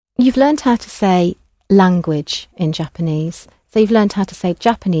You've learned how to say language in Japanese. So you've learned how to say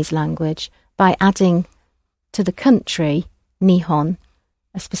Japanese language by adding to the country, Nihon,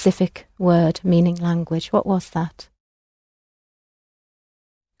 a specific word meaning language. What was that?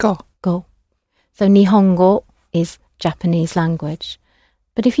 Go. So Nihongo is Japanese language.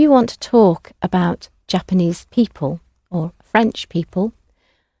 But if you want to talk about Japanese people or French people,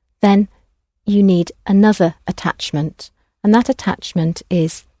 then you need another attachment, and that attachment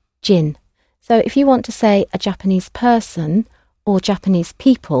is jin. So if you want to say a Japanese person or Japanese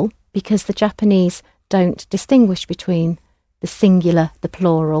people, because the Japanese don't distinguish between the singular, the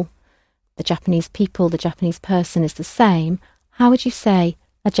plural, the Japanese people, the Japanese person is the same, how would you say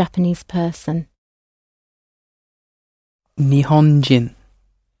a Japanese person? Nihonjin.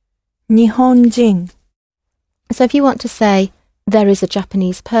 Nihonjin. So if you want to say there is a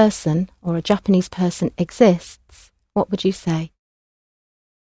Japanese person or a Japanese person exists, what would you say?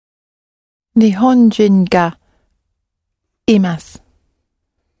 Nihonjin ga imasu.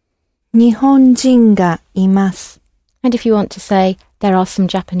 Nihonjin ga imasu. And if you want to say there are some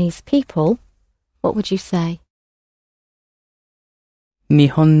Japanese people, what would you say?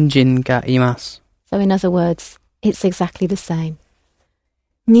 Nihonjin ga imasu. So in other words, it's exactly the same.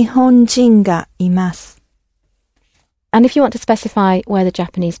 Nihonjin ga imasu. And if you want to specify where the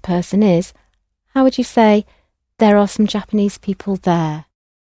Japanese person is, how would you say there are some Japanese people there?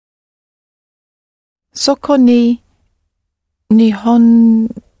 そこに日本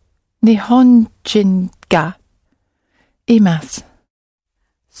人がいます。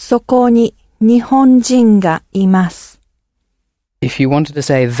そこに日本人がいます。 If you wanted to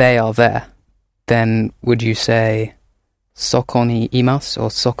say they are there, then would you say そこにいますor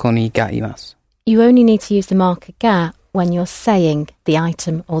そこにがいます? You only need to use the marker ga when you're saying the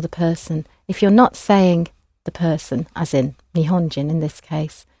item or the person. If you're not saying the person, as in Nihonjin in this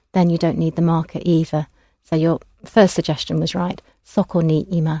case, then you don't need the marker either. So your first suggestion was right. Soko ni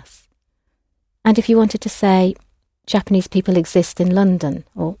imasu. And if you wanted to say Japanese people exist in London,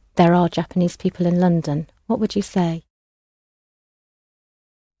 or there are Japanese people in London, what would you say?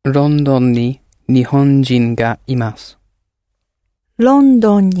 ロンドンに日本人がいます。ロン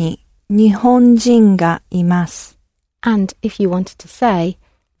ドンに日本人がいます。 And if you wanted to say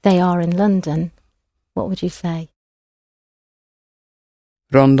they are in London, what would you say?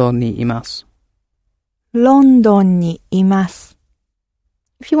 ロンドンにいます。ロンドンにいます。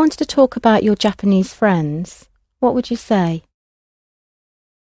 If you wanted to talk about your Japanese friends, what would you say?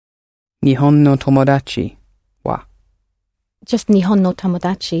 日本の友達は Just Nihon no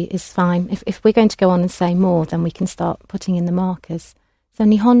Tomodachi is fine. If we're going to go on and say more, then we can start putting in the markers. So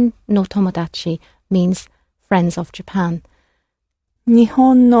Nihon no Tomodachi means friends of Japan. 日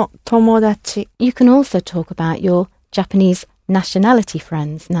本の友達。 You can also talk about your Japanese nationality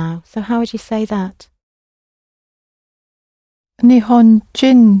friends now. So how would you say that? 日本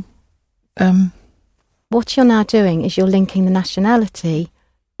人 What you're now doing is you're linking the nationality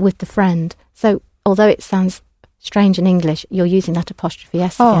with the friend. So although it sounds strange in English, you're using that apostrophe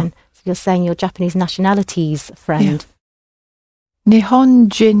S again. So you're saying your Japanese nationality's friend. 日本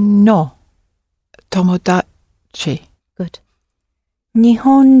人の友達 Good. 日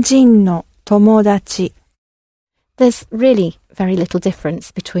本人の友達。 There's really very little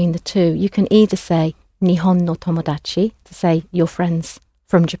difference between the two. You can either say Nihon no Tomodachi, to say your friends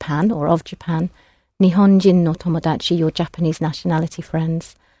from Japan or of Japan, Nihonjin no Tomodachi, your Japanese nationality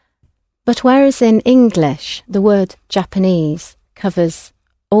friends. But whereas in English, the word Japanese covers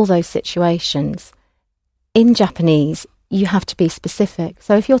all those situations, in Japanese, you have to be specific.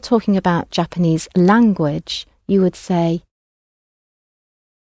 So if you're talking about Japanese language, you would say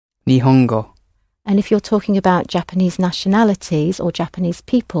日本語 And if you're talking about Japanese nationalities or Japanese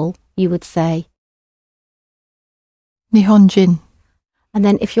people, you would say 日本人 And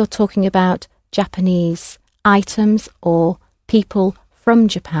then if you're talking about Japanese items or people from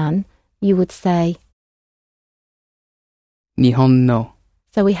Japan, you would say 日本の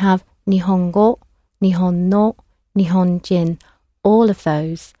So we have Nihongo, Nihon no, Nihonjin. All of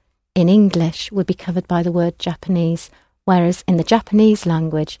those in English would be covered by the word Japanese, whereas in the Japanese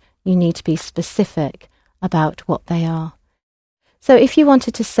language, you need to be specific about what they are. So if you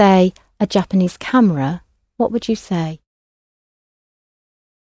wanted to say a Japanese camera, what would you say?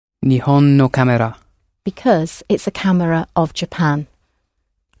 日本のカメラ Because it's a camera of Japan.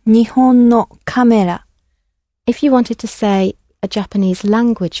 日本のカメラ。 If you wanted to say a Japanese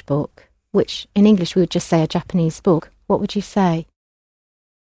language book, which in English we would just say a Japanese book, what would you say?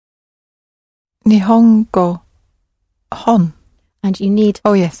 日本語本 And you need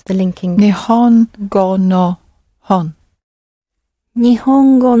Oh yes the linking. 日本語の本日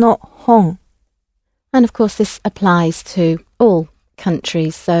本語の本。 And of course this applies to all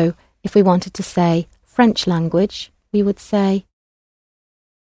countries. So if we wanted to say French language, we would say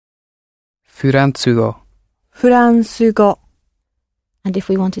フランス語。フランス語。 and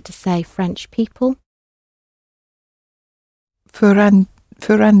if we wanted to say French people, フラン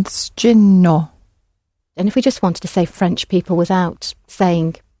ス人の。 and if we just wanted to say French people without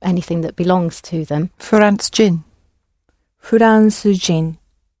saying anything that belongs to them, フランス人。フランス人。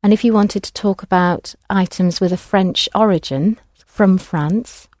 and if you wanted to talk about items with a French origin, from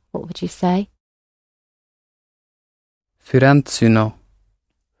France, what would you say? フランスの。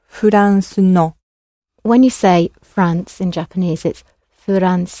フランスの。 When you say France in Japanese, it's フ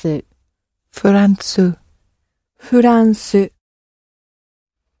ランス。フランス。フランス。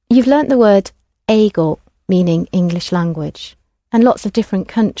 You've learnt the word eigo, meaning English language, and lots of different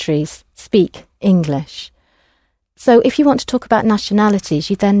countries speak English. So if you want to talk about nationalities,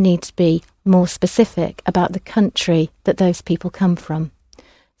 you then need to be more specific about the country that those people come from.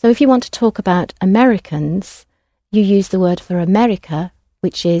 So if you want to talk about Americans, you use the word for America,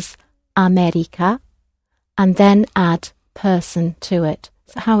 which is America, and then add person to it.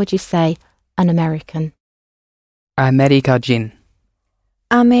 So how would you say an American? アメリカ人。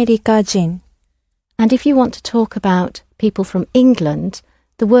アメリカ人。 And if you want to talk about people from England,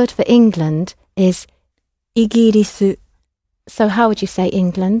 the word for England is イギリス。 so how would you say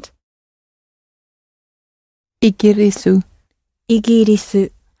England? イギリス。イギリ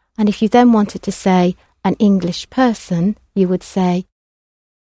ス。 And if you then wanted to say an English person, you would say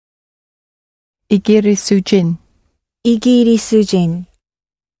イギリス人。イギリス人。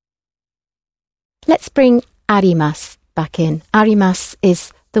 Let's bring arimas back in. Arimas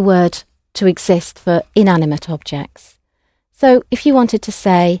is the word to exist for inanimate objects. So if you wanted to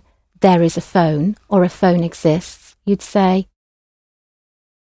say there is a phone or a phone exists, you'd say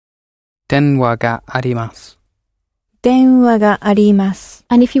電話があります。電話があります。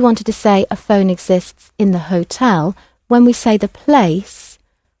 and if you wanted to say a phone exists in the hotel, when we say the place,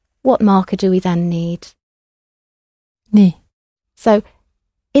 what marker do we then need? に。 So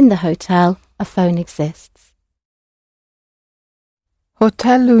in the hotel, a phone exists. ホ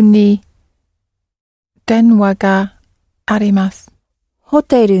テルに電話があります。ホ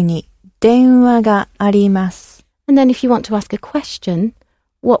テルに電話があります。 And then if you want to ask a question,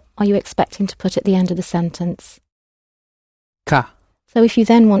 what are you expecting to put at the end of the sentence? か。 So if you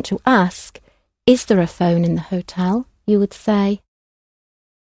then want to ask, is there a phone in the hotel? You would say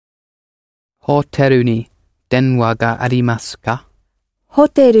ホテルに電話がありますか？ホ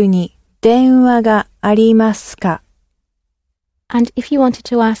テルに電話がありますか？ and if you wanted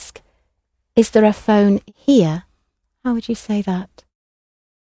to ask, is there a phone here? How would you say that?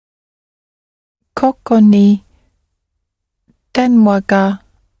 ここに電話が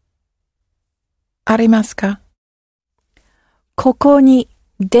ありますか？ここに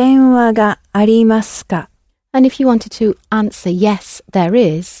電話がありますか？ And if you wanted to answer yes, there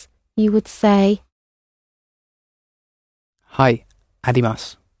is, you would say はい、ありま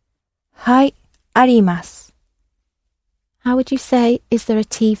す。はい、あります。 how would you say, is there a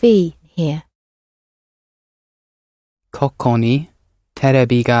TV here? ここにテレ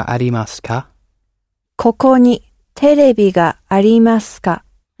ビがありますか？ここにテレビがありますか？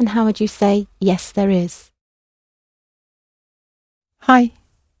 And how would you say, yes, there is? はい、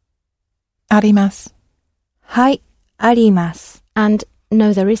あります。はい、あります。 And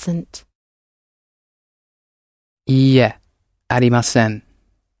no, there isn't. いいえ、ありません。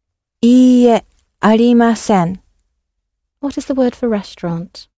いいえ、ありません。 What is the word for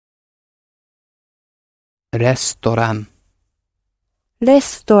restaurant? レストラン。レ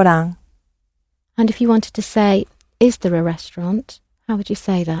ストラン。 And if you wanted to say, is there a restaurant? How would you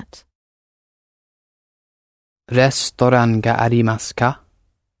say that? レストランがありますか？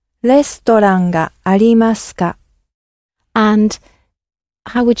レストランがありますか？ And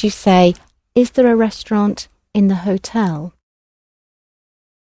how would you say, is there a restaurant in the hotel?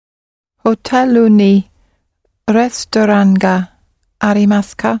 ホテルにレストランがありま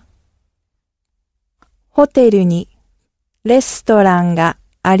すか？ホテルにレストランが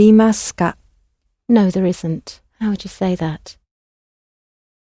ありますか？ No, there isn't. How would you say that?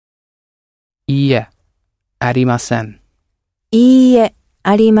 いいえ、ありません。いいえ、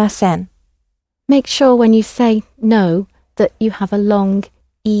ありません。 Make sure when you say no that you have a long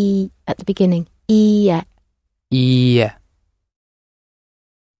E at the beginning. E. いいえ、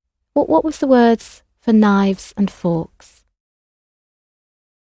What was the words for knives and forks?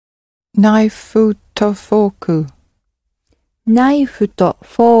 ナイフとフォーク。ナイフと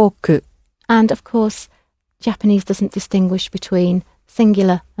フォーク。 And of course, Japanese doesn't distinguish between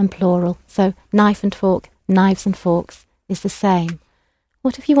singular and plural. So knife and fork, knives and forks is the same.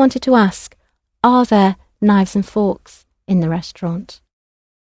 What if you wanted to ask, are there knives and forks in the restaurant?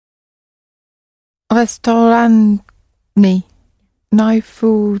 レストランにナイ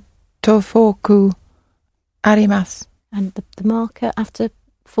フとフォークあります。And the marker after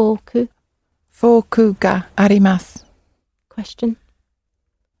forku? フォークがあります。Question?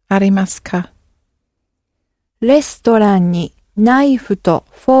 ありますか？レストランにナイフと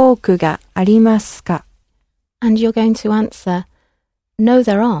フォークがありますか？ And you're going to answer, no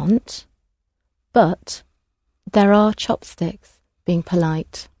there aren't, but there are chopsticks, being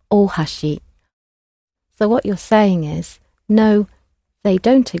polite, or hashi. So what you're saying is, no, they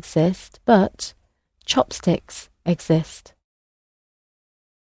don't exist, but chopsticks exist.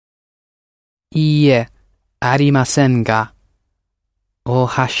 いいえ、ありませんが、お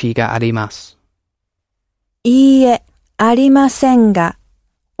箸があります。いいえ、ありませんが、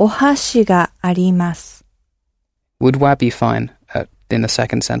お箸があります。Would wa be fine in the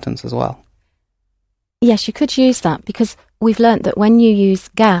second sentence as well? Yes, you could use that because we've learnt that when you use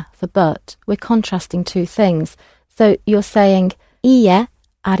ga for but, we're contrasting two things. So you're saying, いいえ、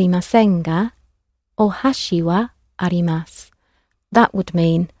ありませんが、お箸はあります。That would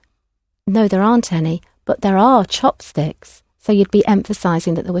mean, no, there aren't any, but there are chopsticks. So you'd be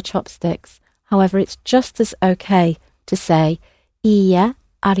emphasising that there were chopsticks. However, it's just as okay to say, いいえ、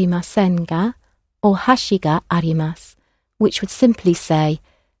ありませんが、お箸があります, which would simply say,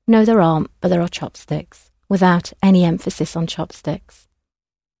 no, there aren't, but there are chopsticks, without any emphasis on chopsticks.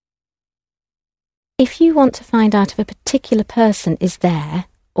 If you want to find out if a particular person is there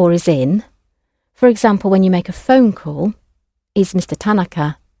or is in, for example, when you make a phone call, is Mr.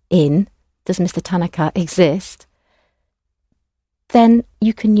 Tanaka in? Does Mr. Tanaka exist? Then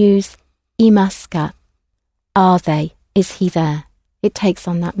you can use imasu ka. Are they? Is he there? It takes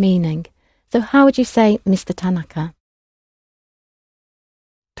on that meaning. So how would you say Mr. Tanaka?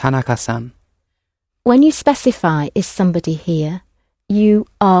 Tanaka-san. When you specify is somebody here, you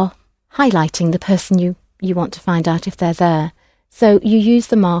are highlighting the person you want to find out if they're there. So you use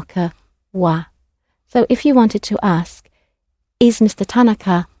the marker wa. So if you wanted to ask, is Mr.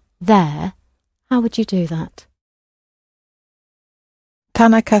 Tanaka there? How would you do that?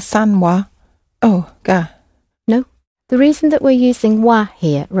 Tanaka-san wa ga. No. The reason that we're using wa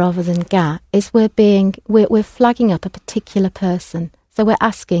here rather than ga is we're flagging up a particular person. So we're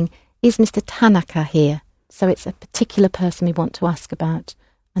asking, is Mr. Tanaka here? So it's a particular person we want to ask about.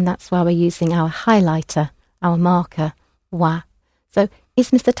 And that's why we're using our highlighter, our marker, wa. So,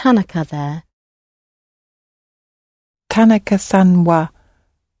 is Mr. Tanaka there? Tanaka-san wa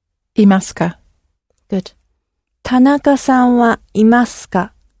imasu ka? Good. 田中さんはいます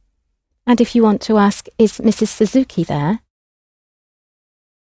か？ And if you want to ask, is Mrs. Suzuki there?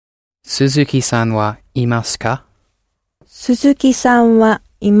 Suzuki-san wa imasu ka? 鈴木さんは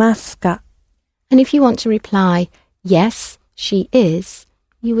いますか？ And if you want to reply, yes, she is,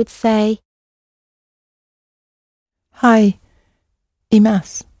 you would say, はい、いま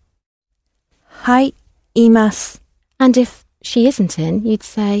す。はい、います。 and if she isn't in, you'd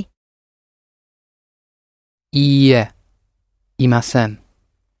say, いいえ、いません。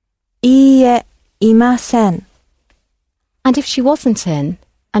いいえ、いません。 and if she wasn't in,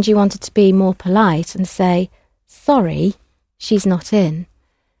 and you wanted to be more polite and say, sorry, she's not in,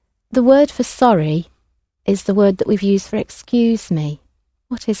 the word for sorry is the word that we've used for excuse me.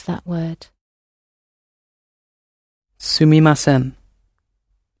 What is that word? すみません。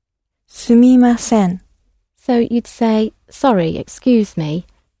すみません。 So you'd say, sorry, excuse me,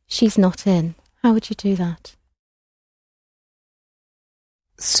 she's not in. How would you do that?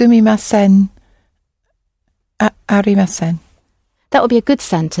 すみません。ありません。 That would be a good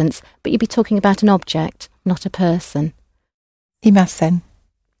sentence, but you'd be talking about an object, not a person. いません。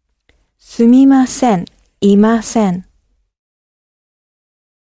すみません。いません。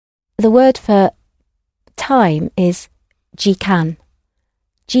 The word for time is jikan.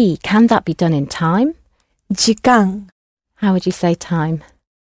 Can that be done in time? 時間。 How would you say time?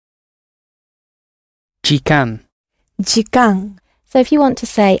 時間。時間。 So if you want to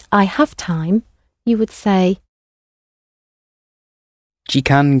say, I have time, you would say, 時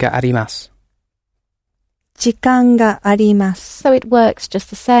間があります。時間があります。 so it works just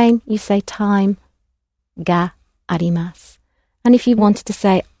the same. You say time, ga arimasu. And if you wanted to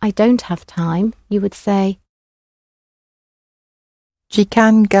say, I don't have time, you would say, 時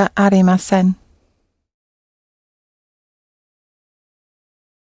間がありません。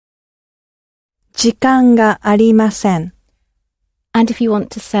時間がありません。 and if you want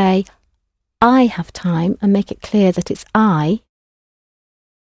to say, I have time and make it clear that it's I,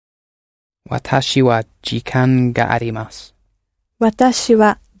 私は時間があります。私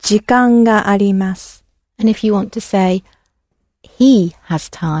は時間があります。 and if you want to say he has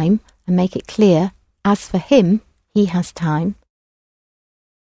time and make it clear, as for him, he has time.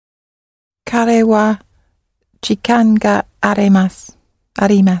 彼は時間があります。あ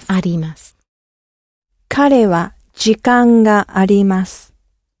ります。あります。彼は時間があります。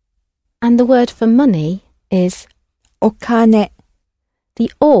 And the word for money is お金。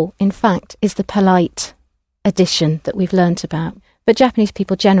 the o, in fact, is the polite addition that we've learnt about. But Japanese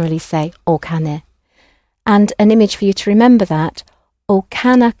people generally say okane. And an image for you to remember that,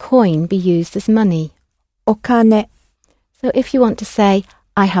 okana coin be used as money. お金。 So if you want to say,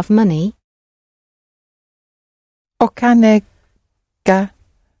 I have money, お金が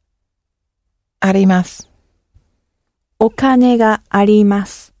あります。お金がありま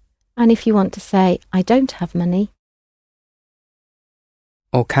す。 and if you want to say, I don't have money,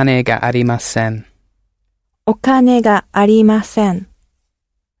 お金がありません。お金がありません。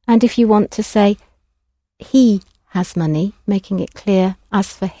 and if you want to say, he has money, making it clear,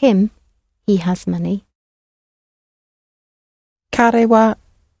 as for him, he has money. 彼は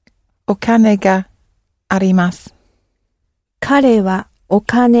お金があります。彼はお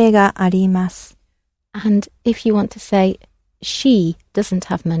金があります。 And if you want to say, she doesn't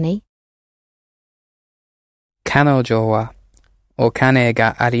have money, 彼女はお金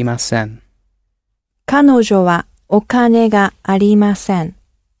がありません。彼女はお金がありません。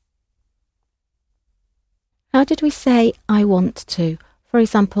 how did we say, I want to? For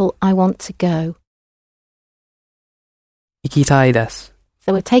example, I want to go. 行きたいです。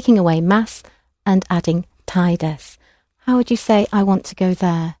 So we're taking away mas and adding tai des. How would you say, I want to go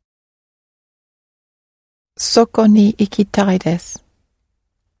there? そこに行きたいです。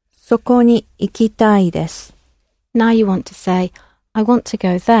そこに行きたいです。 Now you want to say, I want to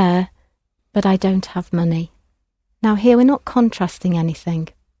go there, but I don't have money. Now here we're not contrasting anything.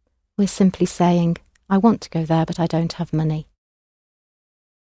 We're simply saying, I want to go there, but I don't have money.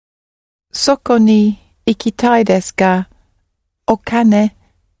 そこに行きたいですが、お金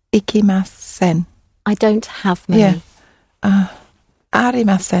行きません。I don't have money. Yeah. あり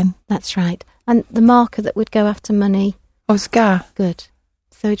ません。 That's right. And the marker that would go after money, おすが、 good.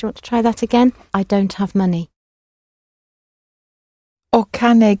 So do you want to try that again? I don't have money. お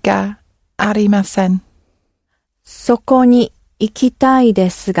金がありません。そこに行きたいで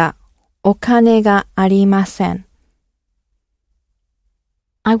すが、お金がありません。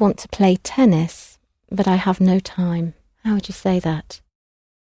 I want to play tennis, but I have no time. How would you say that?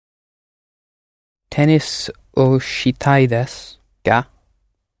 テニスをしたいですが、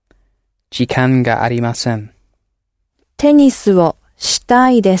時間がありません。テニスをした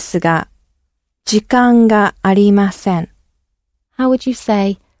いですが、時間がありません。 How would you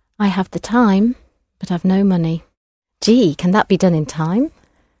say, I have the time, but I've no money? Gee, can that be done in time?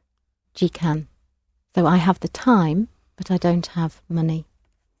 Gee can. So I have the time, but I don't have money.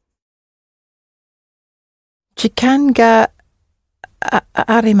 時間が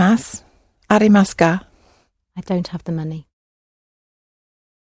あります。ありますか？ I don't have the money.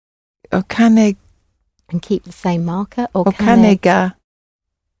 お金 And keep the same marker. お金が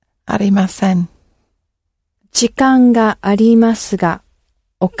ありません。時間がありますが、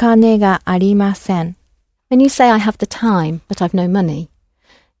お金がありません。 When you say I have the time, but I've no money,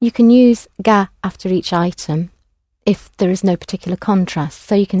 you can use ga after each item if there is no particular contrast.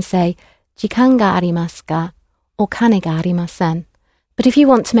 So you can say, 時間がありますが、お金がありません. But if you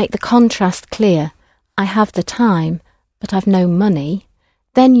want to make the contrast clear, I have the time, but I've no money,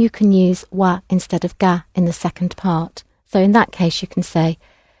 then you can use wa instead of ga in the second part. So in that case you can say,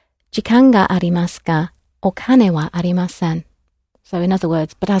 時間がありますが、お金はありません. So in other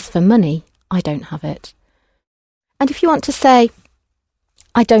words, but as for money, I don't have it. And if you want to say,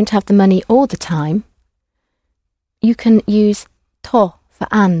 I don't have the money all the time, you can use to for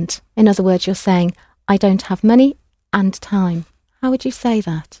and. In other words, you're saying, I don't have money and time. How would you say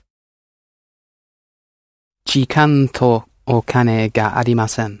that? 時間とお金がありま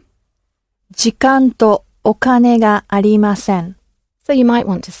せん。時間とお金がありません。 So you might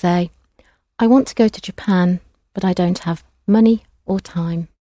want to say, I want to go to Japan, but I don't have money or time.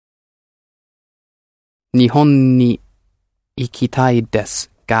 日本に行きたいで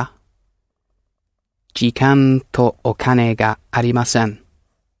すが、時間とお金がありません。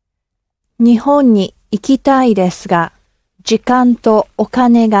日本に行きたいですが、時間とお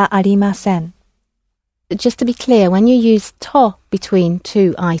金がありません。 Just to be clear, when you use to between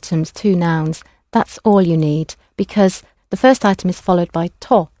two items, two nouns, that's all you need, because the first item is followed by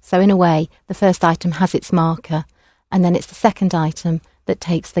to, So in a way, the first item has its marker, and then it's the second item that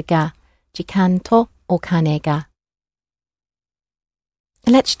takes the ga. Jikan to okane ga.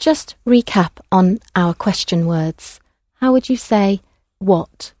 Let's just recap on our question words. How would you say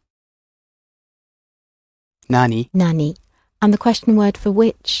what? Nani? Nani. And the question word for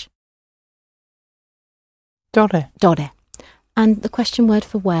which? Dore. Dore. And the question word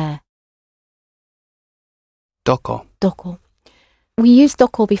for where? Doko. Doko. We used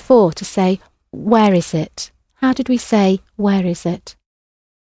doko before to say, where is it? How did we say, where is it?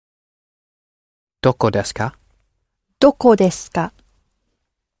 Doko desu ka? どこですか?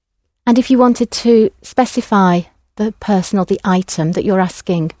 And if you wanted to specify the person or the item that you're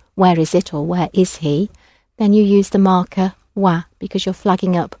asking, where is it or where is he, then you use the marker wa because you're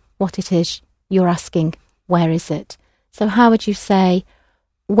flagging up what it is you're asking, where is it? So how would you say,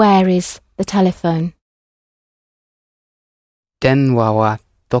 where is the telephone? 電話は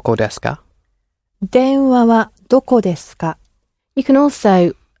どこですか? 電話はどこですか? You can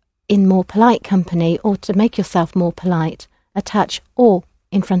also, in more polite company, or to make yourself more polite, attach or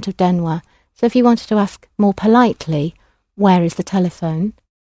in front of denwa. So if you wanted to ask more politely, where is the telephone?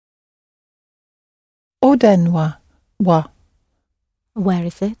 お電話は Where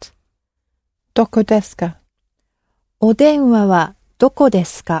is it? どこですか? お電話はどこで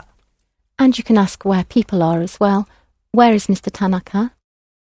すか? And you can ask where people are as well. Where is Mr. Tanaka?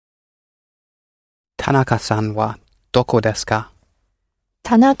 田中さんはどこですか?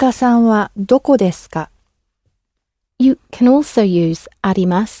 田中さんはどこですか? You can also use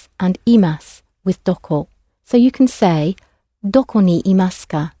arimas and imas with doko. So you can say, doko ni imasu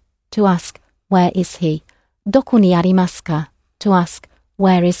ka? To ask, where is he? Doko ni arimasu ka? To ask,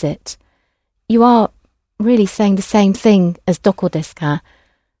 where is it? You are really saying the same thing as doko desu ka?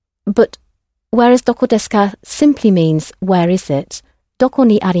 But whereas doko desu ka simply means, where is it? Doko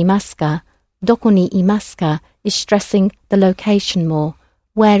ni arimasu ka? Doko ni imasu ka? Is stressing the location more.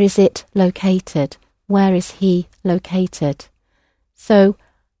 Where is it located? Where is he located? So,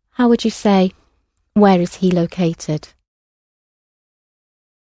 how would you say, where is he located?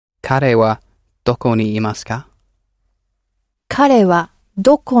 彼はどこにいますか? 彼は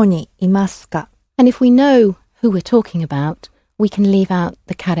どこにいますか? And if we know who we're talking about, we can leave out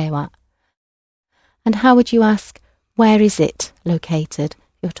the karewa. And how would you ask, where is it located?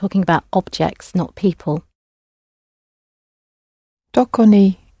 You're talking about objects, not people. どこ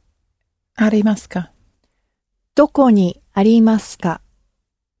にありますか? どこにありますか?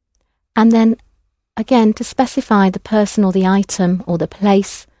 And then, again, to specify the person or the item or the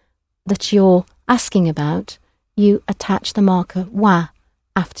place that you're asking about, you attach the marker wa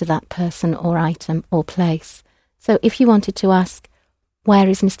after that person or item or place. So if you wanted to ask, where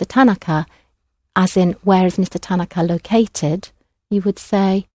is Mr. Tanaka, as in, where is Mr. Tanaka located, you would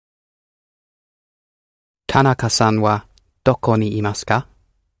say, 田中さんはどこにいますか?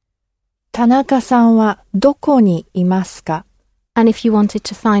 田中さんはどこにいますか? and if you wanted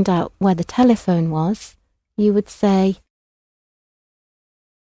to find out where the telephone was, you would say,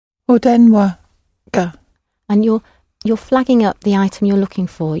 お電話が and you're flagging up the item you're looking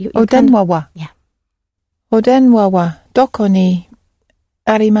for. You お電話は yeah. お電話はどこに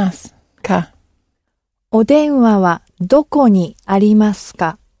ありますか? お電話はどこにあります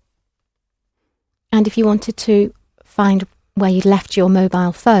か? And if you wanted to find where you'd left your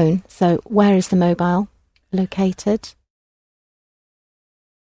mobile phone, so where is the mobile located?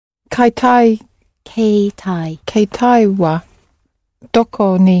 携帯携帯はど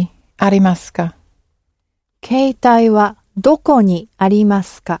こにありますか? 携帯はどこにありま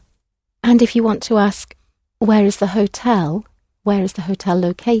すか? And if you want to ask, where is the hotel? Where is the hotel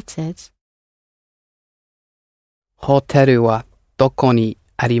located? ホテルはどこに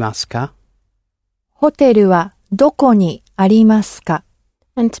ありますか? ホテルはどこにありますか?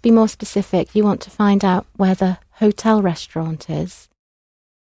 And to be more specific, you want to find out where the hotel restaurant is.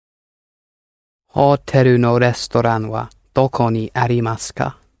 ホテルのレストランはどこにあります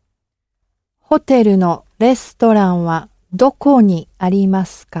か? ホテルのレストランはどこにありま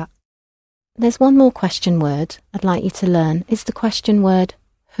すか? There's one more question word I'd like you to learn. It's the question word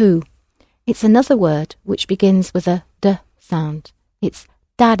who. It's another word which begins with a d sound. It's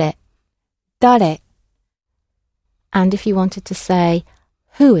dare. 誰? And if you wanted to say,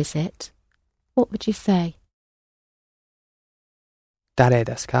 who is it? What would you say? 誰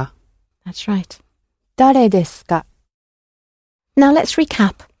ですか? That's right. 誰ですか? Now let's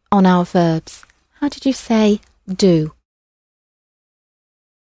recap on our verbs. How did you say do?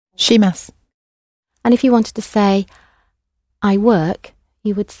 します And if you wanted to say, I work,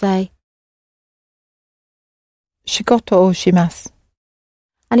 you would say, 仕事をします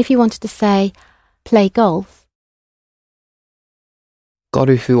And if you wanted to say play golf, ゴ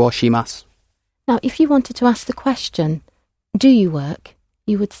ルフをします。 now if you wanted to ask the question, do you work?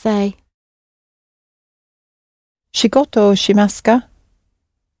 You would say 仕事をしますか？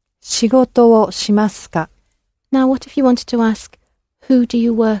仕事をしますか？ Now what if you wanted to ask, who do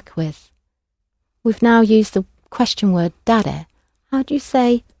you work with? We've now used the question word dare. How do you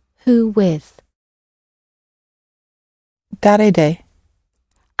say who with? 誰で？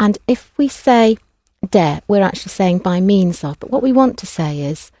 And if we say de, we're actually saying by means of. But what we want to say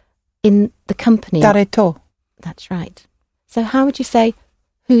is in the company. 誰と？ That's right. So how would you say,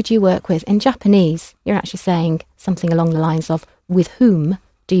 who do you work with? In Japanese, you're actually saying something along the lines of, with whom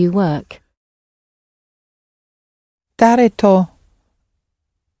do you work? 誰と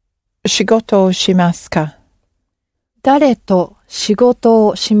仕事をしますか？誰と仕事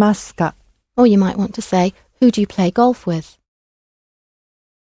をしますか？ Or you might want to say, who do you play golf with?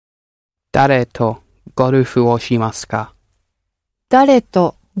 誰とゴルフをしますか？誰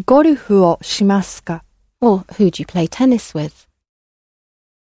とゴルフをしますか？ Or who do you play tennis with?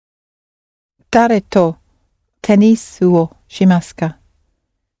 誰とテニスをしますか？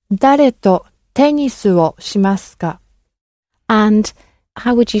誰とテニスをしますか？ And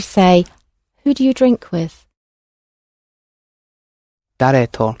how would you say, who do you drink with? 誰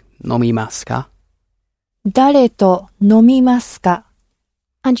と飲みますか？誰と飲みますか？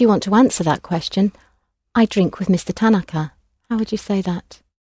 And you want to answer that question, I drink with Mr. Tanaka. How would you say that?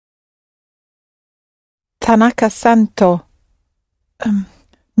 田中さんと、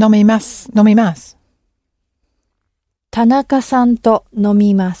飲みます。田中さんと飲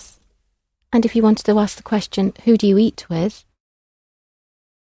みます。 And if you wanted to ask the question, who do you eat with?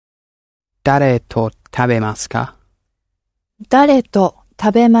 誰と食べますか？誰と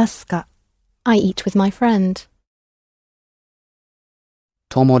食べますか？ I eat with my friend.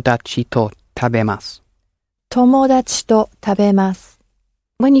 友達と食べます。友達と食べます。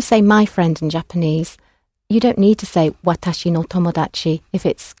 When you say my friend in Japanese, you don't need to say watashi no tomodachi if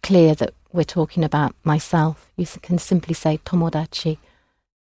it's clear that we're talking about myself. You can simply say tomodachi.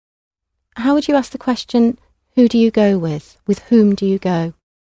 How would you ask the question, who do you go with? With whom do you go?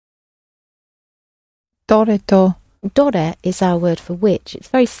 どれと Dore is our word for which. It's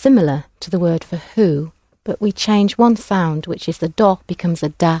very similar to the word for who, but we change one sound, which is the do becomes a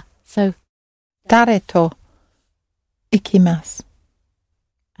da. So, 誰と行きます。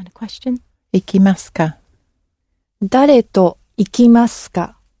 and a question? 行きますか？誰と行きます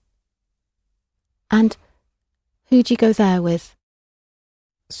か？ And who do you go there with?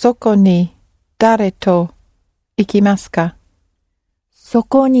 そこに誰と行きますか？そ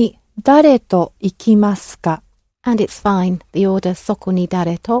こに誰と行きますか？ And it's fine, the order soko ni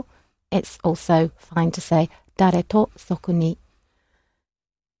dare to. It's also fine to say dare to soko ni.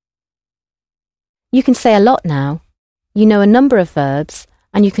 You can say a lot now. You know a number of verbs,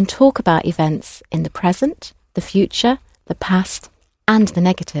 and you can talk about events in the present, the future, the past, and the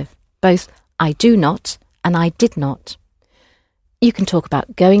negative, both I do not and I did not. You can talk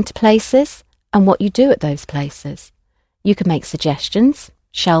about going to places and what you do at those places. You can make suggestions,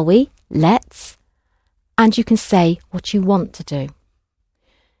 shall we, let's, and you can say what you want to do.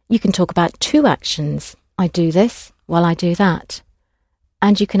 You can talk about two actions, I do this while I do that.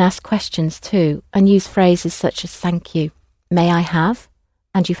 And you can ask questions too and use phrases such as thank you, may I have,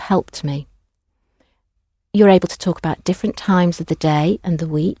 and you've helped me. You're able to talk about different times of the day and the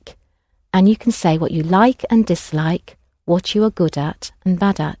week, and you can say what you like and dislike, what you are good at and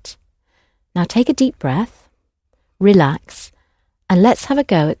bad at. Now take a deep breath, relax, and let's have a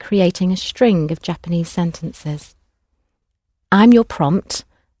go at creating a string of Japanese sentences. I'm your prompt.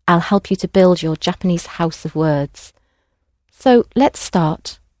 I'll help you to build your Japanese house of words. So let's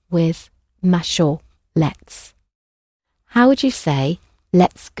start with masho, let's. How would you say,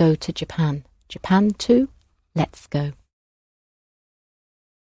 let's go to Japan? Japan to, let's go.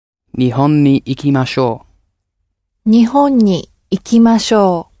 日本に行きましょ日本に行きまし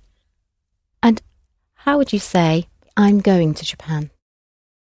ょ And how would you say, I'm going to Japan?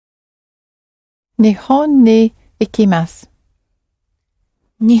 日本に行きます。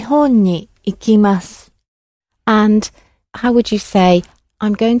う。日本に行きます。 And how would you say,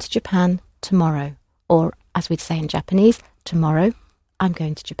 I'm going to Japan tomorrow? Or, as we'd say in Japanese, tomorrow, I'm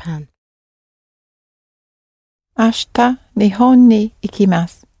going to Japan. 明日日本に行きま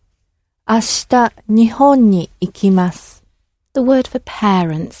す。明日日本に行きます。 The word for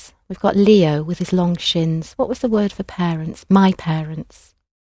parents, we've got Leo with his long shins. What was the word for parents? My parents.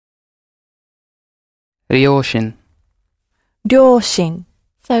 う。両親。両親。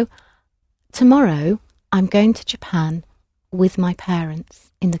 So, tomorrow, I'm going to Japan with my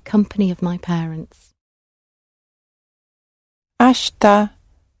parents, in the company of my parents. 明日、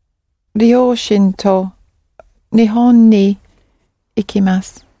両親と日本に行きま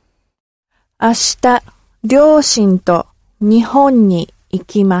す。明日、両親と日本に行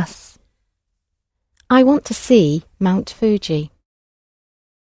きます。I want to see Mount Fuji.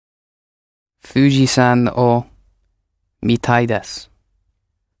 富士山を見たいです。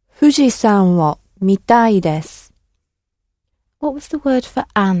富士山を見たいです。What was the word for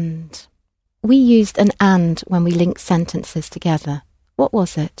and? We used an and when we linked sentences together. What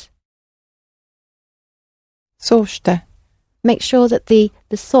was it? そうして、Make sure that the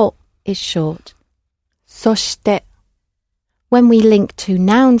so is short. そして、When we link two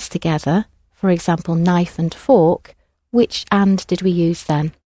nouns together, for example, knife and fork, which and did we use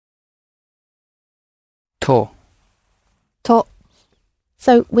then? と、と、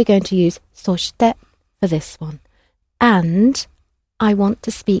So we're going to use そして for this one. And I want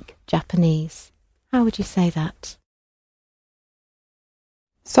to speak Japanese. How would you say that?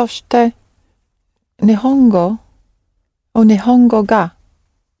 そして日本語が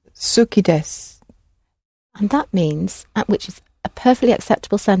好きです。And that means, which is a perfectly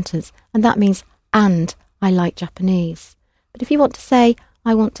acceptable sentence, and that means, and I like Japanese. But if you want to say,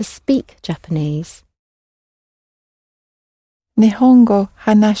 I want to speak Japanese, 日本語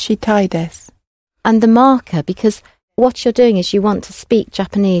話したいです。 and the marker, because what you're doing is you want to speak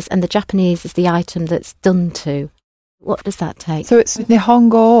Japanese, and the Japanese is the item that's done to. What does that take? So it's 日本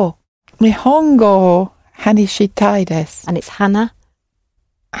語を話したいです。 And it's Hana.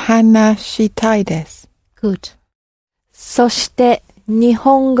 話したいです。 Good. そして日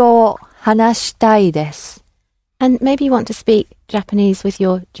本語を話したいです。And maybe you want to speak Japanese with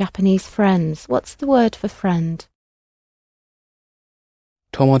your Japanese friends. What's the word for friend?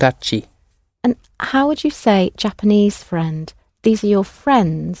 友達。And how would you say Japanese friend? These are your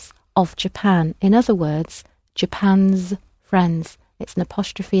friends of Japan. In other words, Japan's friends. It's an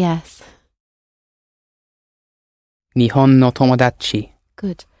apostrophe S. 日本の友達。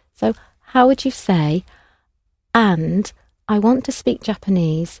 Good. So how would you say, and I want to speak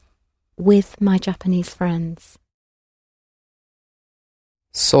Japanese with my Japanese friends?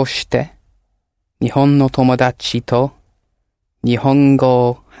 そして日本の友達と日本語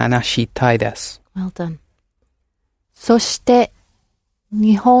を話したいです。 Well done. そして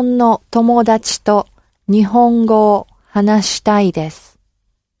日本の友達と日本語を話したいです。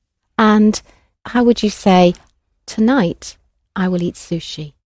And how would you say, tonight I will eat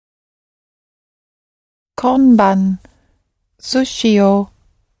sushi? 今晩寿司を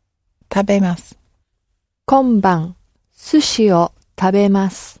食べます。今晩寿司を食べ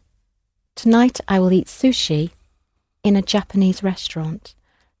ます。Tonight I will eat sushi in a Japanese restaurant.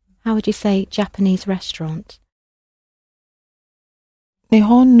 How would you say Japanese restaurant? 日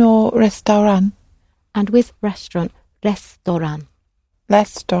本のレストラン。 And with restaurant, restaurant. レ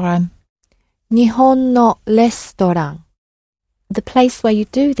ストラン。日本のレストラン。The place where you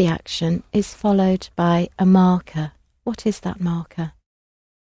do the action is followed by a marker. What is that marker?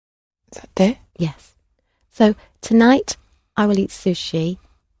 さて、 Yes. So, tonight I will eat sushi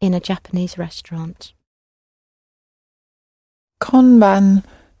in a Japanese restaurant. 今晩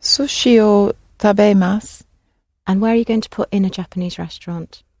寿司を食べます。 And where are you going to put in a Japanese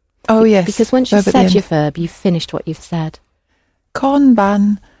restaurant? Oh yes. Because once you've verb at the said your end. verb, you've finished what you've said. 今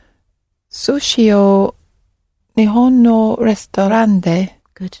晩寿司を日本のレストランで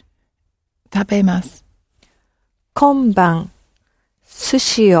Good. 食べます。今晩寿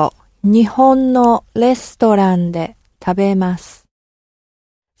司を日本のレストランで食べます。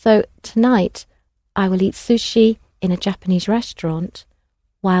So, tonight I will eat sushi in a Japanese restaurant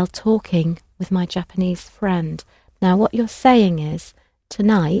while talking with my Japanese friend. Now, what you're saying is,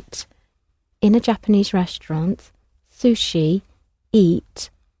 tonight, in a Japanese restaurant, sushi, eat,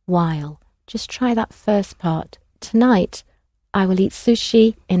 while. Just try that first part. Tonight, I will eat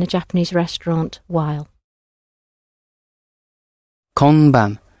sushi in a Japanese restaurant while. 今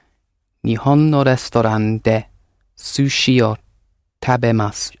晩日本のレストランで寿司を食べ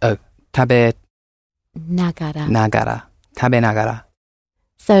ます。食べ Nagara. ながら。食べながら。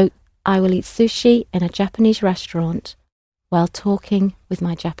 So, I will eat sushi in a Japanese restaurant while talking with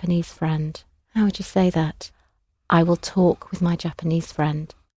my Japanese friend. How would you say that? I will talk with my Japanese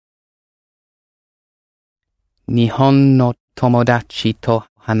friend. 日本の友達と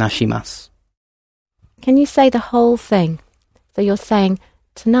話します。 Can you say the whole thing? So you're saying,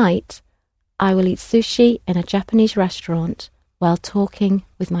 tonight, I will eat sushi in a Japanese restaurant while talking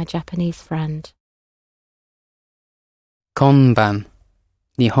with my Japanese friend. 今晩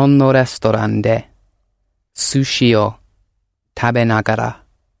日本のレストランで寿司を食べながら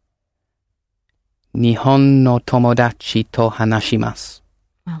日本の友達と話します。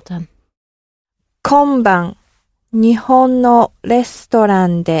Well done. 今晩、日本のレストラ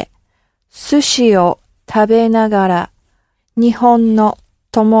ンで寿司を食べながら日本の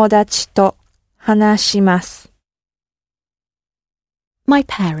友達と話します。My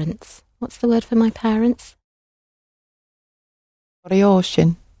parents. What's the word for my parents? 両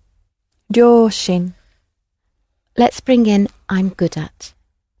親。両親。Let's bring in I'm good at.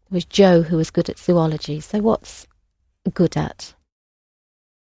 It was Joe who was good at zoology. So what's good at?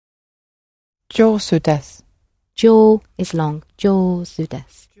 上手です。Jaw is long. 上手で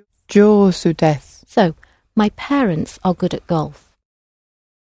す。上手です。So, my parents are good at golf.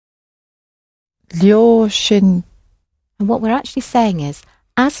 両親。 And what we're actually saying is,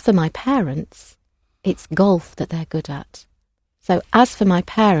 as for my parents, it's golf that they're good at. So, as for my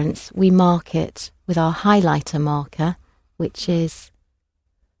parents, we mark it with our highlighter marker, which is...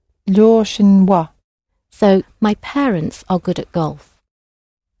 両親は So, my parents are good at golf.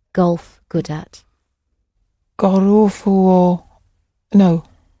 Golf, good at. ゴルフを No,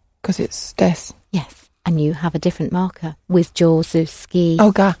 because it's です。 Yes, and you have a different marker with Jaws, ski.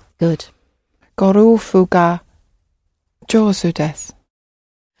 が Good. ゴルフが上手です。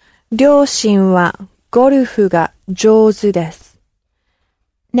両親はゴルフが上手です。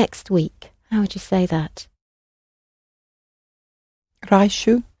Next week, how would you say that? 来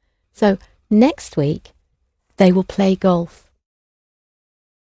週 So, next week, they will play golf.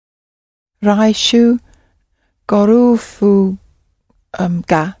 来週ゴルフ、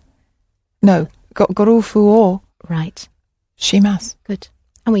が No, ゴルフを Right, します。 good.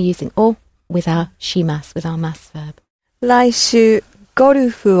 And we're using or with our shimas, with our mass verb. 来週ゴル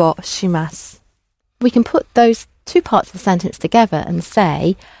フをします。We can put those two parts of the sentence together and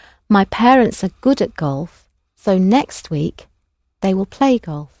say, my parents are good at golf, so next week they will play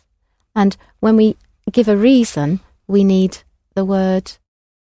golf. And when we give a reason, we need the word.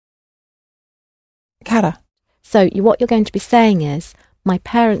 から So what you're going to be saying is, my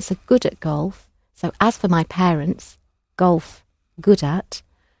parents are good at golf, so as for my parents, golf, good at.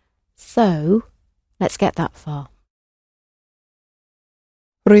 So, let's get that far.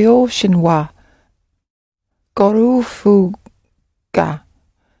 両親はゴルフが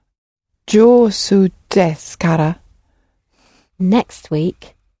上手ですから Next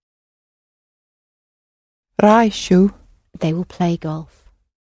week, 来週 they will play golf.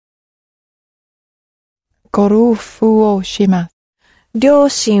 ゴルフをします。両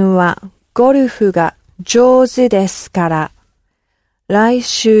親はゴルフが上手ですから、来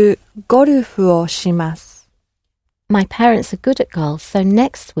週ゴルフをします。My parents are good at golf, so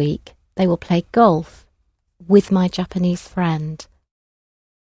next week they will play golf with my Japanese friend.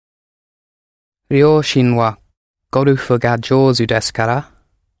 両親はゴルフが上手ですから、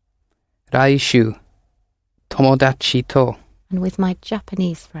来週友達と And with my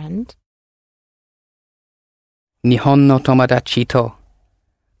Japanese friend, 日本の友達と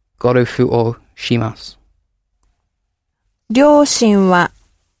ゴルフをします。両親は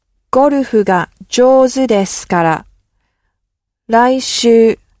ゴルフが上手ですから、来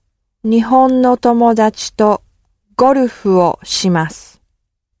週日本の友達とゴルフをします。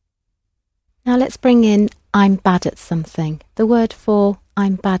now let's bring in I'm bad at something. The word for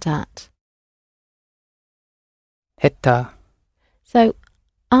I'm bad at. 下手 So,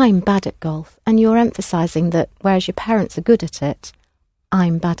 I'm bad at golf, and you're emphasising that whereas your parents are good at it,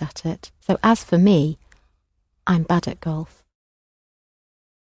 I'm bad at it. So as for me, I'm bad at golf.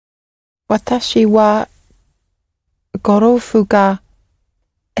 私はゴルフが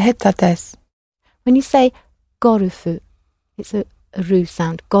下手です。 When you say gorufu, it's a ru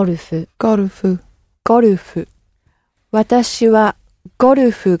sound, gorufu. ゴルフゴルフ。私はゴ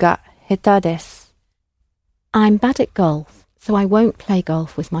ルフが下手です。I'm bad at golf, so I won't play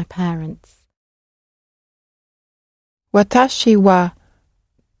golf with my parents. 私は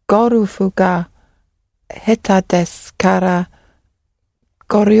ゴルフが下手ですから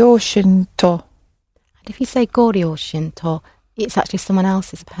ご両親と And if you say goryoshin-to, it's actually someone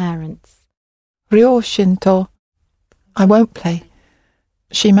else's parents. 両親と I won't play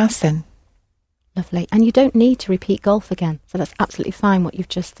しません。 Lovely. And you don't need to repeat golf again, so that's absolutely fine what you've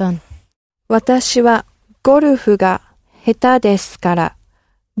just done. 私はゴルフが下手ですから、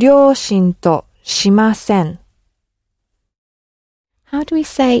両親としません。How do we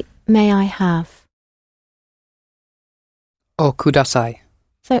say, may I have? をください。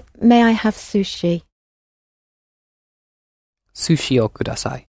 So, may I have sushi? 寿司をくだ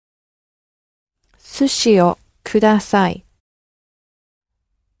さい。寿司をください。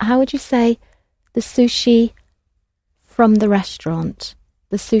How would you say, the sushi from the restaurant,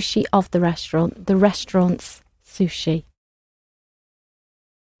 the sushi of the restaurant's sushi.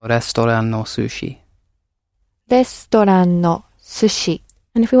 レストランの寿司。レストランの寿司。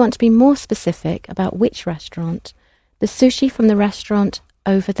 And if we want to be more specific about which restaurant, the sushi from the restaurant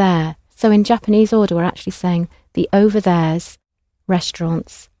over there. So in Japanese order, we're actually saying the over there's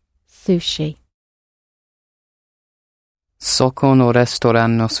restaurant's sushi. そこのレストラ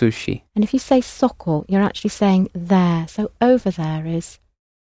ンの寿司。 And if you say soko, you're actually saying there. So over there is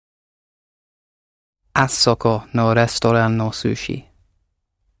あそこのレストランの寿司。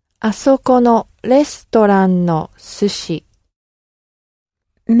あそこのレストランの寿司。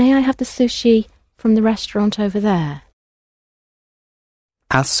 May I have the sushi from the restaurant over there?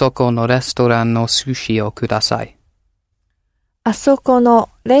 あそこのレストランの寿司をください。あそこの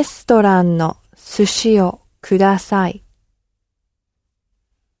レストランの寿司をください。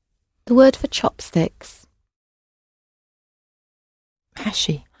 The word for chopsticks,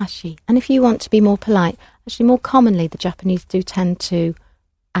 Hashi. hashi. And if you want to be more polite, actually more commonly the Japanese do tend to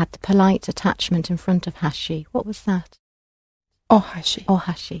add the polite attachment in front of hashi. What was that? Ohashi. Or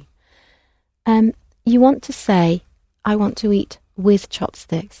hashi. You want to say, I want to eat with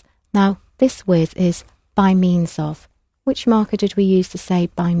chopsticks. Now, this with is by means of. Which marker did we use to say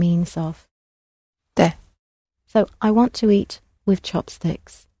by means of? De. So, I want to eat with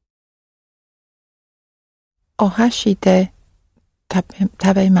chopsticks. Ohashi de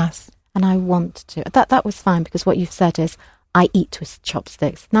tabemasu. And I want to. That was fine because what you've said is, I eat with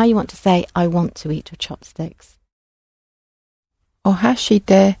chopsticks. Now you want to say, I want to eat with chopsticks. Ohashi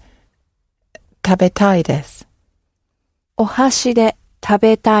de tabetai desu. お箸で食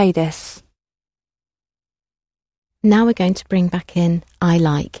べたいです。 Now we're going to bring back in I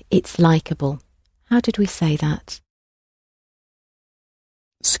like. It's likeable. How did we say that?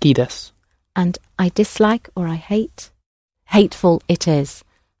 好きです。 And I dislike or I hate? Hateful it is.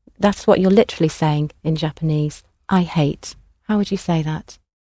 That's what you're literally saying in Japanese. I hate. How would you say that?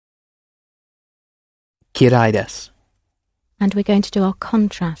 嫌いです。 And we're going to do our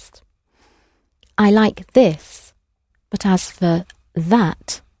contrast. I like this, but as for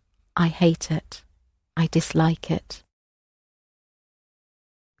that, I hate it. I dislike it.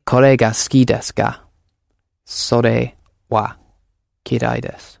 これが好きですが、それは嫌い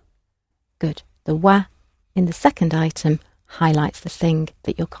です。 Good. The wa in the second item highlights the thing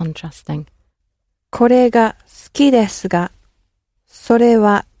that you're contrasting. これが好きですが、それ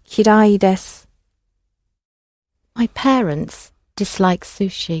は嫌いです。 My parents dislike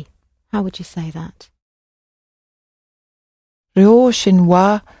sushi. How would you say that? 両親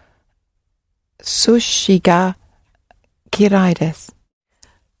は寿司が嫌いです。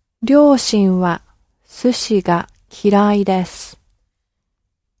両親は寿司が嫌いです。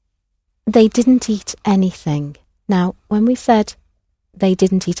 They didn't eat anything. Now, when we said they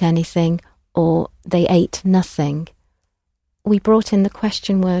didn't eat anything or they ate nothing, we brought in the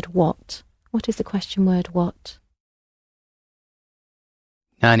question word what. What is the question word what?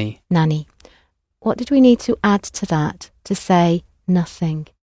 何 Nani. What did we need to add to that to say nothing?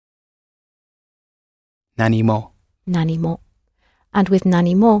 何も Nani mo. And with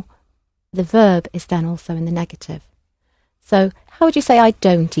nani mo, the verb is then also in the negative. So, how would you say I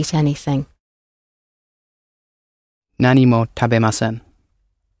don't eat anything? 何も食べません。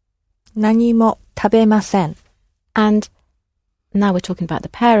何も食べません。 And now we're talking about the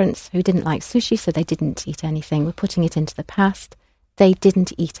parents who didn't like sushi, so they didn't eat anything. We're putting it into the past. They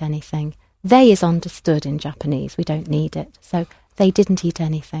didn't eat anything. They is understood in Japanese. We don't need it. So, they didn't eat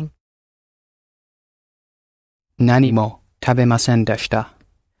anything. 何も食べませんでした。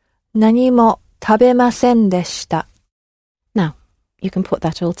何も食べませんでした。 Now, you can put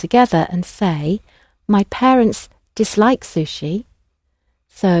that all together and say, my parents dislike sushi,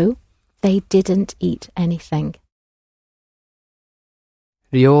 so they didn't eat anything.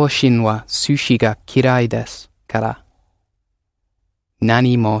 両親は寿司が嫌いですから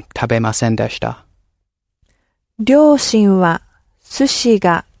何も食べませんでした。両親は寿司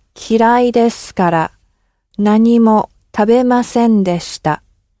が嫌いですから何も食べませんでした。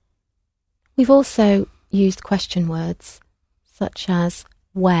 We've also used question words such as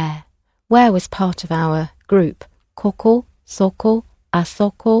where. Where was part of our group. Koko, soko,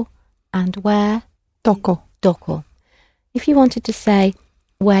 asoko, and where? Doko. Doko. If you wanted to say,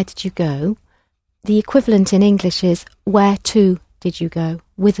 where did you go? The equivalent in English is, where to did you go?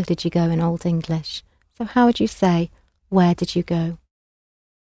 Whither did you go in Old English? So how would you say, where did you go?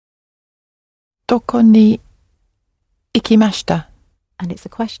 どこに行きました。 And it's a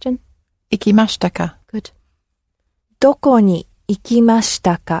question. 行きましたか。 Good. どこに行きまし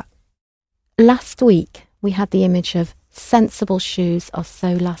たか。 Last week, we had the image of sensible shoes are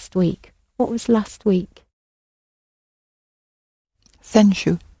so last week. What was last week? 先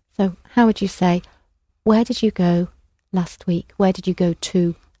週 So how would you say, where did you go last week? Where did you go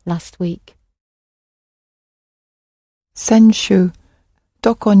to last week? 先週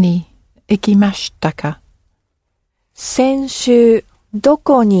どこに行きましたか先週ど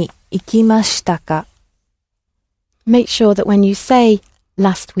こに行きましたか Make sure that when you say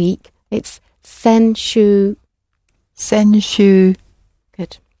last week, it's 先週. 先週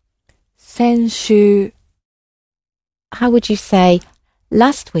Good. 先週 How would you say,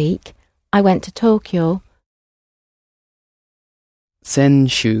 last week I went to Tokyo? 先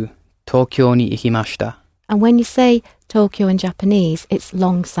週、東京に行きました。 And when you say Tokyo in Japanese, it's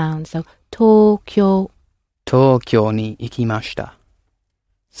long sound. So Tokyo. 東京に行きました。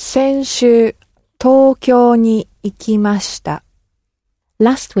先週東京に行きました。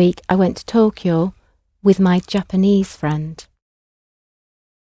 Last week I went to Tokyo with my Japanese friend.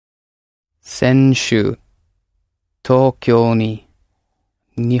 先週、東京に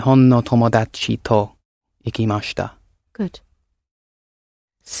日本の友達と行きました。 Good.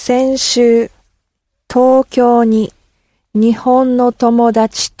 先週東京に日本の友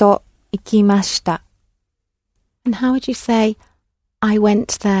達と行きました。 And how would you say, I went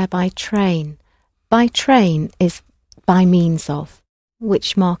there by train? By train is by means of.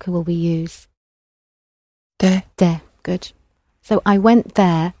 Which marker will we use? で De. Good. So I went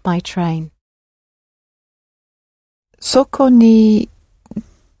there by train. そこに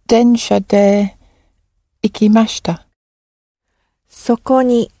電車で行きました。そこ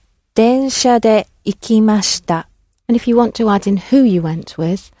に電車で行きました。 And if you want to add in who you went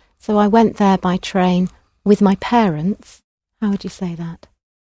with, so I went there by train with my parents, how would you say that?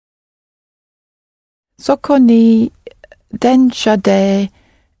 そこに電車で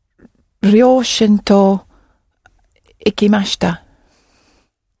両親と行きました。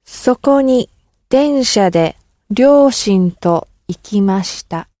そこに電車で両親と行きまし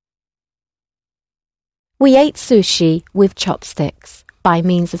た。 We ate sushi with chopsticks, by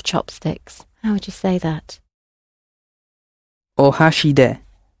means of chopsticks. How would you say that? お箸で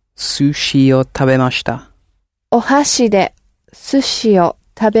寿司を食べました。お箸で寿司を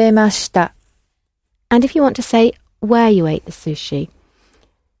食べました。 And if you want to say where you ate the sushi,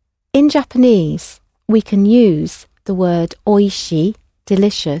 in Japanese, we can use the word oishi,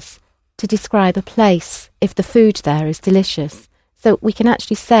 delicious, to describe a place if the food there is delicious. So we can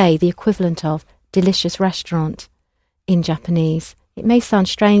actually say the equivalent of delicious restaurant in Japanese. It may sound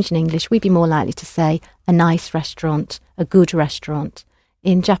strange in English. We'd be more likely to say a nice restaurant, a good restaurant.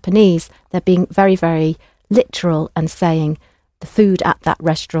 In Japanese, they're being very, very literal and saying the food at that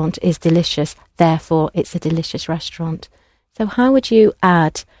restaurant is delicious, therefore it's a delicious restaurant. So how would you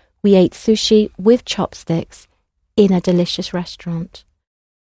add, we ate sushi with chopsticks in a delicious restaurant?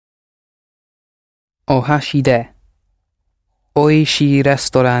 お箸でおいしいレ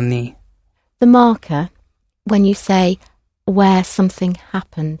ストランに The marker, when you say where something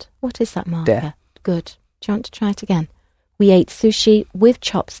happened, what is that marker? There. Good. Do you want to try it again? We ate sushi with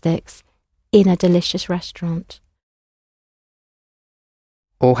chopsticks in a delicious restaurant.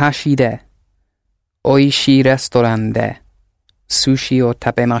 お箸でおいしいレストランで寿司を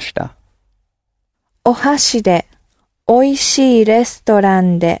食べました。お箸でおいしいレストラ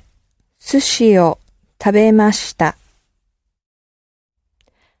ンで寿司を食べました。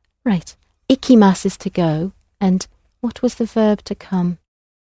 Right. Ikimasu is to go, and what was the verb to come?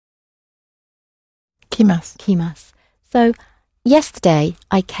 来ます。 Kimasu. So, yesterday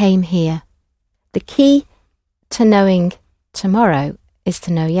I came here. The key to knowing tomorrow is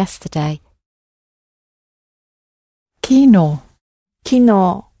to know yesterday. 昨日昨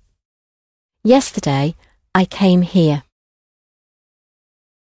日 Yesterday I came here.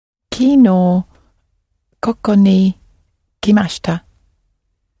 昨日ここに来ました。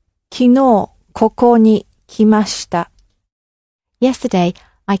昨日ここに来ました。 Yesterday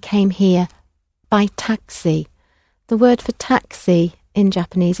I came here by taxi. The word for taxi in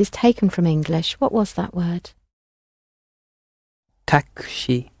Japanese is taken from English. What was that word? タク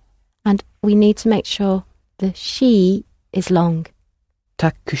シー、 And we need to make sure the she is long.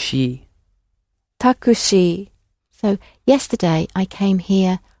 タクシー、タクシー So, yesterday I came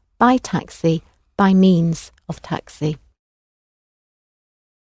here by taxi, by means of taxi.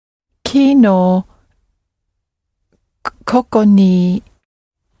 昨日ここに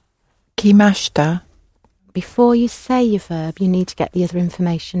来ました。Before you say your verb, you need to get the other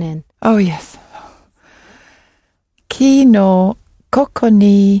information in. Oh yes. 昨日ここ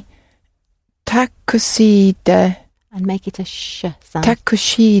にタクシーで And make it a sh sound. タク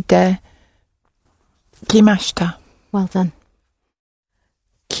シーで来ました。Well done.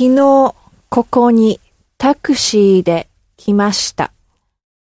 昨日ここにタクシーで来ました。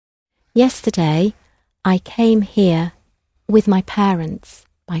Yesterday, I came here with my parents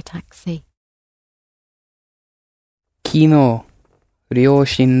by taxi. 昨日、両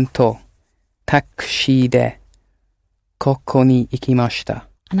親とタクシーでここに行きました。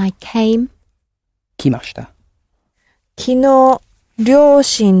And I came. 来ました。昨日両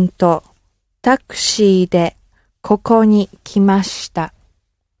親とタクシーでここに来ました。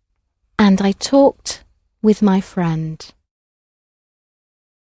And I talked with my friend.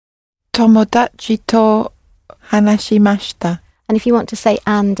 友達と話しました。And if you want to say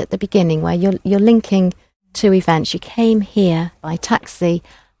and at the beginning, where you're linking two events, you came here by taxi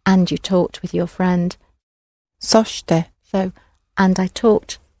and you talked with your friend. そして、So, and I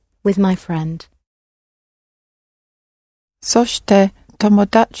talked with my friend. そして友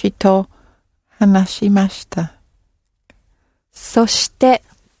達と話しました。そして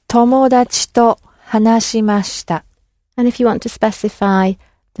友達と話しました。And if you want to specify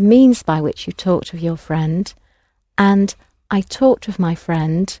the means by which you talked with your friend, and I talked with my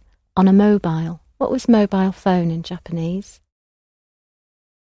friend on a mobile. What was mobile phone in Japanese?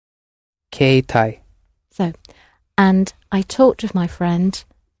 携帯。So, and I talked with my friend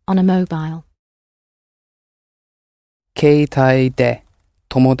on a mobile. 携帯で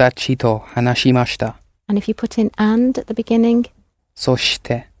友達と話しました。And if you put in and at the beginning, そし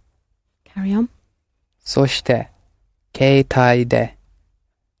て、carry on. そして、携帯で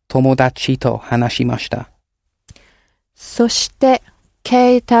友達と話しました。そして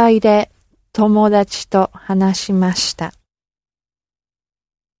携帯で友達と話しました。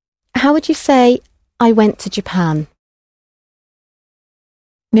How would you say, I went to Japan?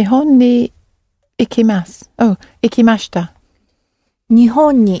 日本に行きます。行きました。日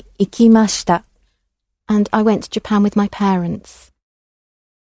本に行きました。And I went to Japan with my parents.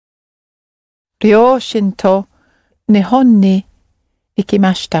 両親と日本に行き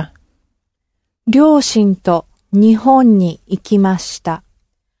ました。両親と日本に行きました。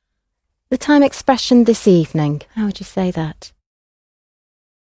The time expression this evening, how would you say that?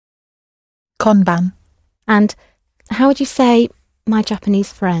 今晩。And how would you say, my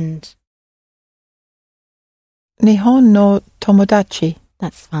Japanese friend? 日本の友達。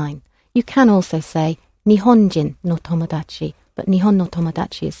That's fine. You can also say, 日本人の友達, but 日本の友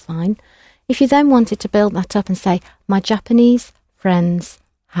達 is fine. If you then wanted to build that up and say, my Japanese friend's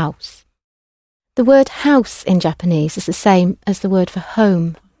house. The word house in Japanese is the same as the word for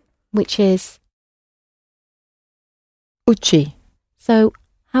home, which is うち。 So,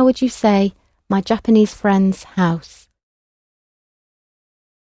 how would you say, my Japanese friend's house?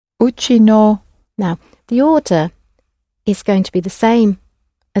 うちの Now, the order is going to be the same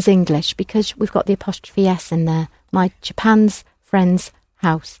as English because we've got the apostrophe S in there. My Japan's friend's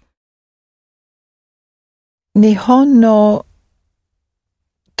house. 日本の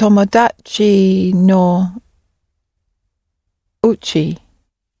友達のうち。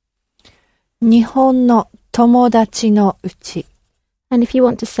日本の友達のうち。And if you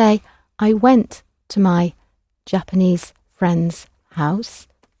want to say, I went to my Japanese friend's house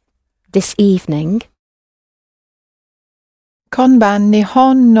this evening, 今晩日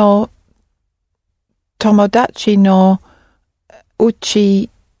本の友達のう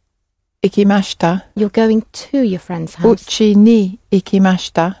ち行きました。you're going to your friend's う house. ちに行きまし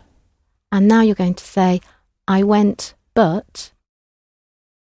た。And now you're going to say, I went, but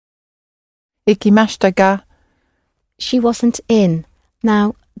行きましたが、she wasn't in.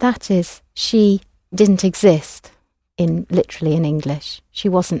 Now, that is, she didn't exist literally in English. She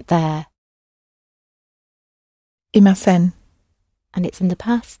wasn't there. いません。And it's in the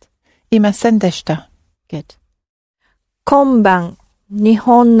past. いませんでした。Good. 今晩日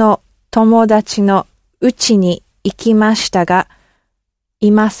本の友達のうちに行きましたが、い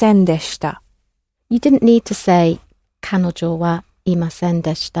ませんでした。You didn't need to say, 彼女はいません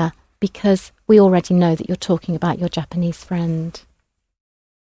でした because we already know that you're talking about your Japanese friend.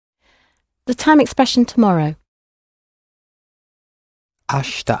 The time expression tomorrow. 明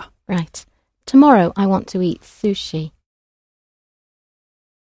日。 Right. Tomorrow I want to eat sushi.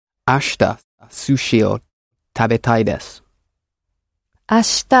 明日、寿司を食べたいです。明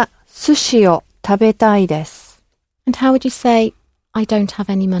日寿司を食べたいです。And how would you say, I don't have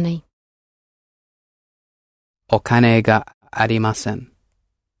any money? お金がありません。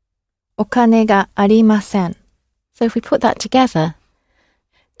お金がありません。So if we put that together,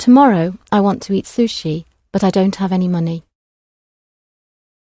 tomorrow I want to eat sushi, but I don't have any money.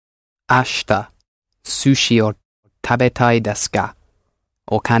 明日、寿司を食べたいですが、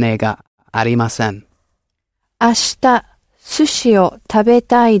お金がありません。明日寿司を食べ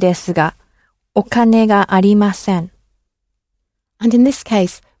たいですが、お金がありません。And in this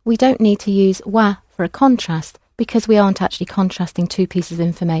case, we don't need to use wa for a contrast because we aren't actually contrasting two pieces of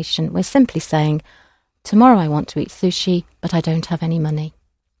information. We're simply saying, tomorrow I want to eat sushi, but I don't have any money.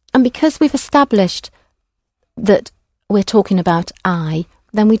 And because we've established that we're talking about I,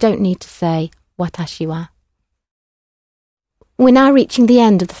 then we don't need to say watashi wa. We're now reaching the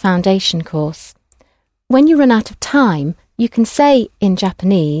end of the foundation course. When you run out of time, you can say in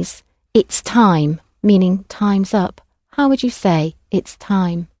Japanese, it's time, meaning time's up. How would you say it's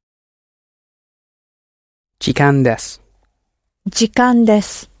time? 時間です。時間で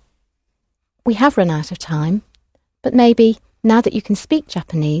す。We have run out of time, but maybe now that you can speak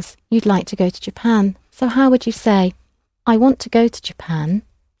Japanese, you'd like to go to Japan. So how would you say, I want to go to Japan,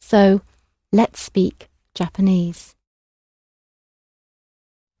 so let's speak Japanese.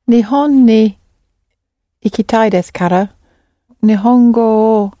 日本に行きたいですから、日本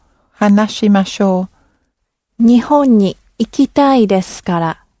語を話しましょう。日本に行きたいですか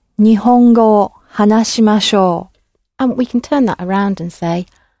ら、日本語を話しましょう。And we can turn that around and say,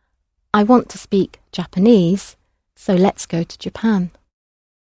 I want to speak Japanese, so let's go to Japan.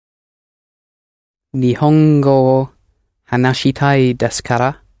 日本語を話したいですか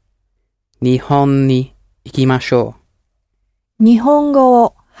ら、日本に行きましょう。日本語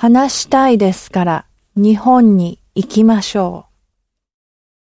を話したいですから、日本に行きましょ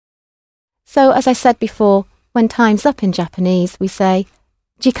う。So, as I said before, when time's up in Japanese, we say,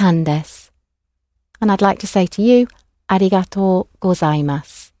 時間です。And I'd like to say to you, ありがとうございま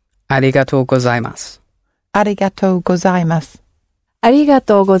す。う。ありがとうございます。ありがとうございます。ありが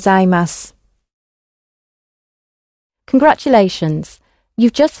とうございます。Congratulations!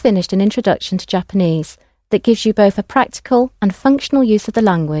 You've just finished an introduction to Japanese that gives you both a practical and functional use of the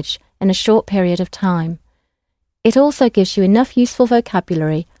language in a short period of time. It also gives you enough useful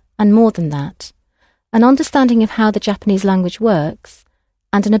vocabulary, and more than that, an understanding of how the Japanese language works,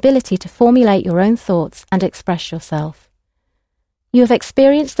 and an ability to formulate your own thoughts and express yourself. You have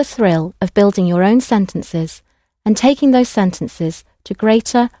experienced the thrill of building your own sentences and taking those sentences to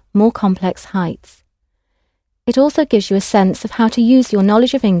greater, more complex heights. It also gives you a sense of how to use your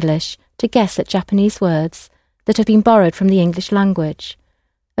knowledge of English to guess at Japanese words that have been borrowed from the English language,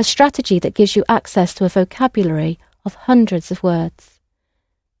 a strategy that gives you access to a vocabulary of hundreds of words.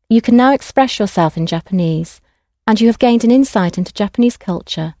 You can now express yourself in Japanese, and you have gained an insight into Japanese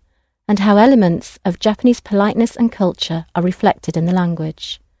culture and how elements of Japanese politeness and culture are reflected in the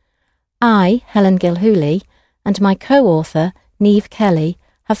language. I, Helen Gilhooly, and my co-author, Niamh Kelly,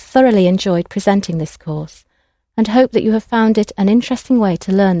 have thoroughly enjoyed presenting this course and hope that you have found it an interesting way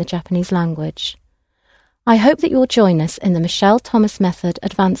to learn the Japanese language. I hope that you will join us in the Michelle Thomas Method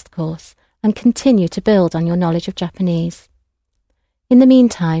Advanced course and continue to build on your knowledge of Japanese. In the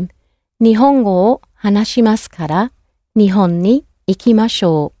meantime, 日本語を話しますから、日本に行きまし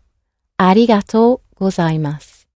ょう。ありがとうございます。